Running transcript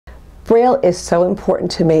Braille is so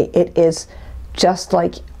important to me. It is just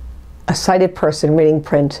like a sighted person reading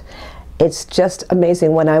print. It's just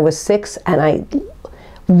amazing. When I was 6 and I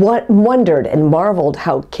wondered and marveled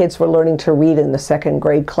how kids were learning to read in the 2nd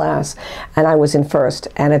grade class, and I was in 1st,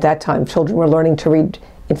 and at that time children were learning to read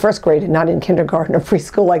in 1st grade and not in kindergarten or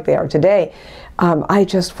preschool like they are today. I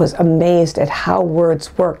just was amazed at how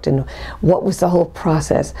words worked and what was the whole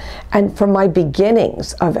process. And from my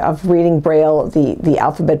beginnings of reading Braille, the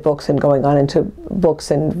alphabet books, and going on into books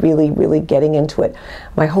and really getting into it,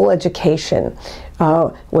 my whole education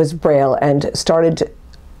was Braille, and started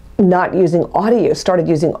not using audio, started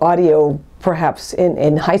using audio perhaps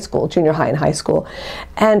in high school, junior high and high school.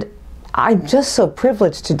 And I'm just so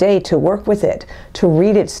privileged today to work with it, to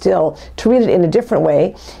read it still, to read it in a different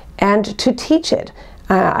way, and to teach it.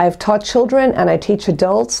 I've taught children and I teach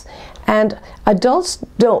adults, and adults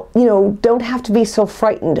don't have to be so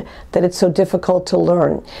frightened that it's so difficult to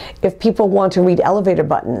learn. If people want to read elevator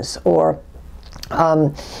buttons or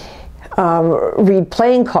read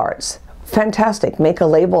playing cards, fantastic. Make a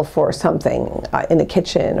label for something in the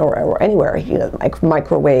kitchen or anywhere, like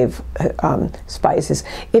microwave spices.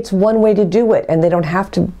 It's one way to do it, and they don't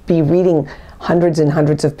have to be reading hundreds and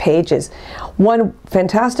hundreds of pages. One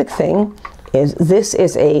fantastic thing is this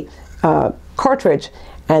is a cartridge,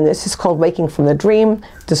 and this is called Waking from the Dream,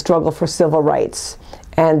 The Struggle for Civil Rights.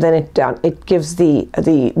 And then it gives the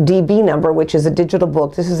DB number, which is a digital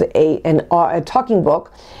book. This is a talking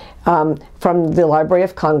book from the Library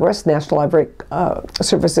of Congress, National Library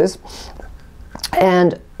Services.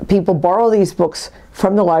 And people borrow these books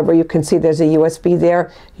from the library. You can see there's a USB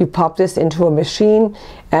there. You pop this into a machine,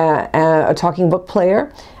 a talking book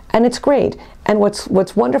player, and it's great. And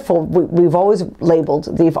what's wonderful, they've always labeled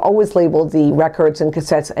the records and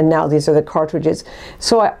cassettes, and now these are the cartridges.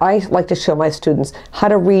 So I like to show my students how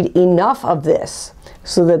to read enough of this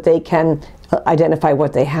so that they can identify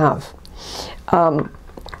what they have.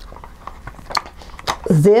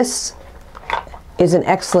 This is an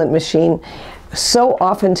excellent machine. So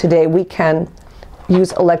often today we can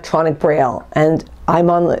use electronic Braille, and I'm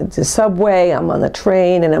on the subway, I'm on the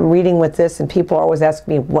train, and I'm reading with this, and people always ask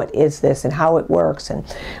me, what is this and how it works, and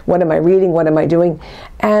what am I reading, what am I doing?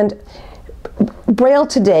 And Braille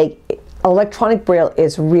today, electronic Braille,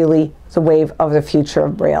 is really the wave of the future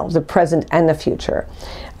of Braille, the present and the future.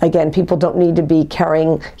 Again, people don't need to be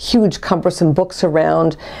carrying huge, cumbersome books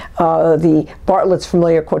around. The Bartlett's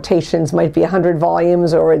Familiar Quotations might be 100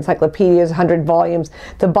 volumes, or encyclopedias, 100 volumes.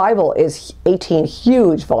 The Bible is 18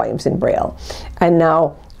 huge volumes in Braille. And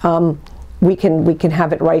now we can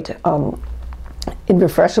have it right in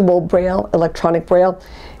refreshable Braille, electronic Braille.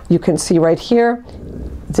 You can see right here,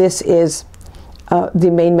 this is the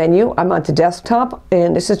main menu. I'm on the desktop,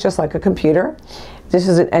 and this is just like a computer. This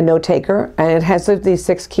is a note taker, and it has these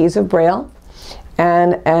 6 keys of Braille,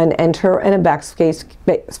 and an enter and a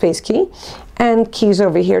backspace key, and keys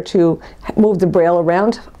over here to move the Braille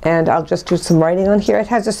around. And I'll just do some writing on here. It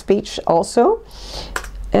has a speech also,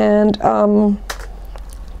 and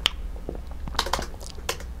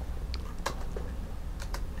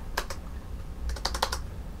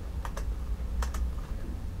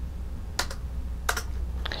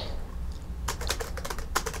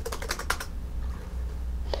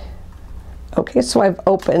okay, so I've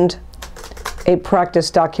opened a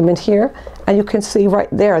practice document here, and you can see right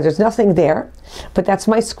there, there's nothing there, but that's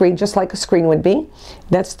my screen, just like a screen would be.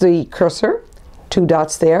 That's the cursor, 2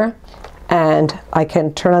 dots there, and I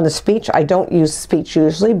can turn on the speech. I don't use speech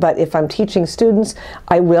usually, but if I'm teaching students,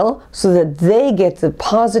 I will, so that they get the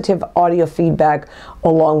positive audio feedback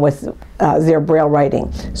along with their Braille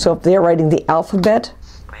writing. So if they're writing the alphabet,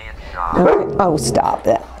 okay, oh, stop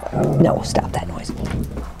that. No, stop that noise.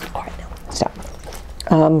 All right, no, stop.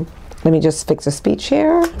 Let me just fix a speech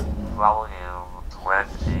here. Volume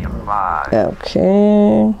 25.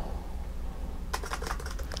 Okay.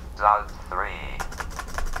 Dot 3.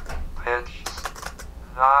 Pitch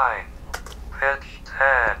 9. Pitch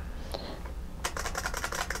 10.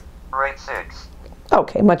 Rate 6.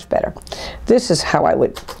 Okay, much better. This is how I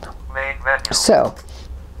would. Main menu. So.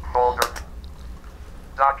 Folder.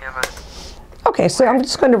 Document. Okay, so I'm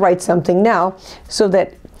just going to write something now so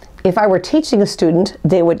that if I were teaching a student,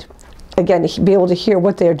 they would, again, be able to hear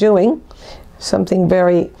what they're doing. Something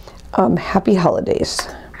very happy holidays.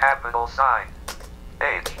 Capital sign.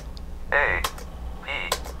 H. A. P.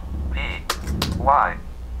 P. Y.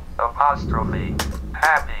 Apostrophe.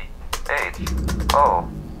 Happy. H. O.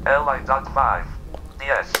 Li. Dot 5.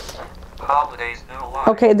 DS. Holidays new line.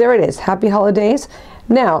 Okay, there it is. Happy holidays.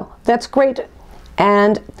 Now, that's great.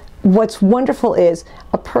 And what's wonderful is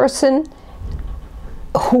a person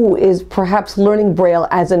who is perhaps learning Braille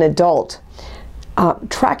as an adult,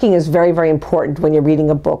 tracking is very, very important when you're reading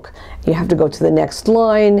a book. You have to go to the next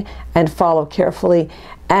line and follow carefully,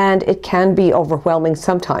 and it can be overwhelming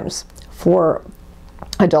sometimes for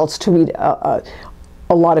adults to read a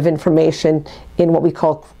lot of information in what we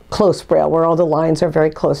call close Braille, where all the lines are very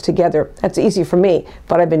close together. That's easy for me,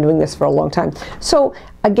 but I've been doing this for a long time. So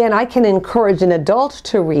again, I can encourage an adult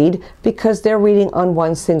to read because they're reading on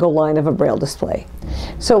one single line of a Braille display.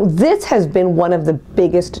 So this has been one of the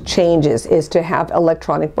biggest changes, is to have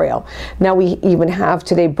electronic Braille. Now we even have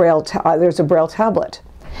today Braille, there's a Braille tablet.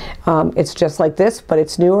 It's just like this, but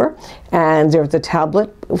it's newer, and there's a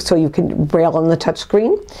tablet, so you can Braille on the touch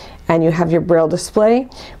screen, and you have your Braille display.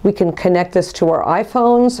 We can connect this to our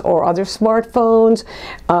iPhones or other smartphones.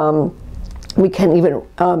 We can even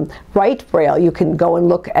write Braille. You can go and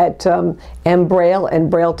look at M-Braille and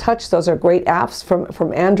Braille Touch. Those are great apps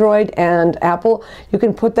from Android and Apple. You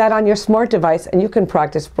can put that on your smart device, and you can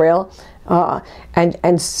practice Braille, and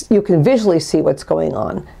you can visually see what's going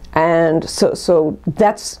on. And so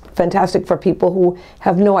that's fantastic for people who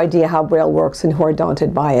have no idea how Braille works and who are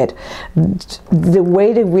daunted by it. The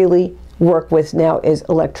way to really work with now is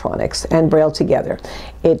electronics and Braille together.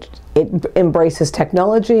 It embraces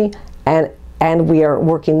technology, and we are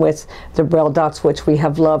working with the Braille dots, which we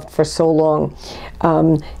have loved for so long.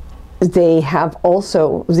 They have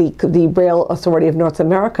also, the Braille Authority of North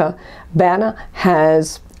America, BANA,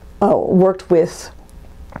 has worked with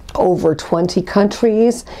over 20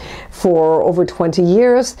 countries for over 20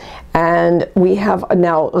 years, and we have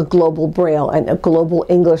now a global Braille and a global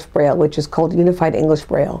English Braille, which is called Unified English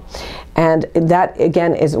Braille. And that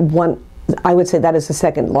again is one, I would say that is the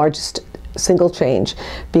second largest single change,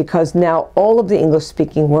 because now all of the English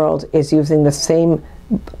speaking world is using the same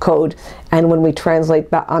code, and when we translate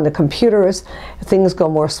back onto computers, things go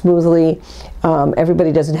more smoothly.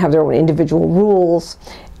 Everybody doesn't have their own individual rules,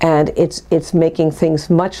 and it's making things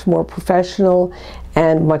much more professional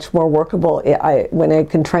and much more workable. When I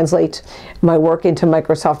can translate my work into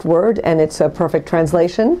Microsoft Word and it's a perfect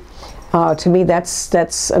translation, to me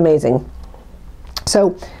that's amazing.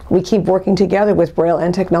 So we keep working together with Braille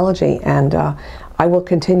and technology, and I will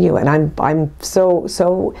continue, and I'm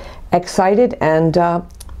so excited and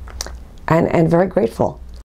very grateful.